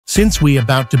Since we're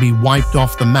about to be wiped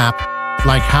off the map,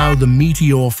 like how the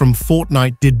meteor from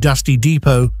Fortnite did Dusty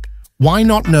Depot, why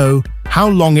not know how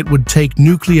long it would take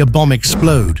nuclear bomb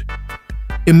explode?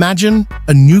 Imagine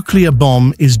a nuclear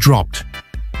bomb is dropped.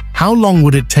 How long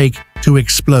would it take to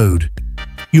explode?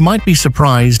 You might be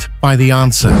surprised by the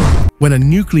answer. When a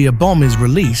nuclear bomb is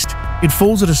released, it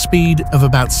falls at a speed of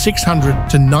about 600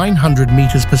 to 900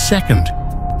 meters per second.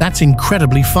 That's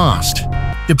incredibly fast.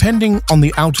 Depending on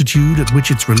the altitude at which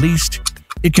it's released,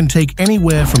 it can take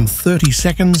anywhere from 30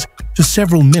 seconds to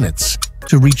several minutes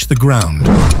to reach the ground.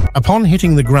 Upon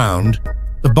hitting the ground,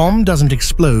 the bomb doesn't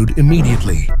explode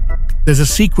immediately. There's a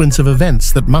sequence of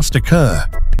events that must occur.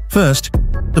 First,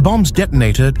 the bomb's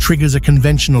detonator triggers a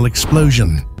conventional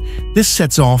explosion. This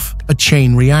sets off a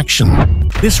chain reaction.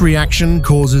 This reaction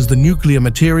causes the nuclear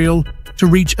material to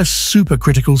reach a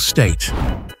supercritical state,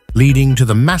 leading to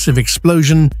the massive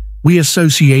explosion we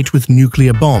associate with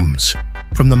nuclear bombs.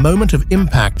 From the moment of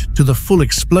impact to the full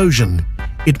explosion,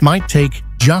 it might take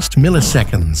just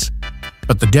milliseconds,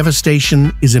 but the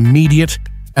devastation is immediate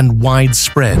and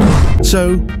widespread.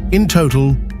 So, in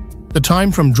total, the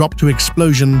time from drop to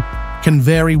explosion can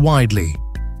vary widely,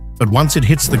 but once it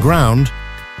hits the ground,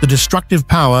 the destructive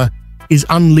power is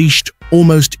unleashed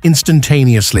almost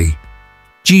instantaneously.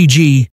 GG.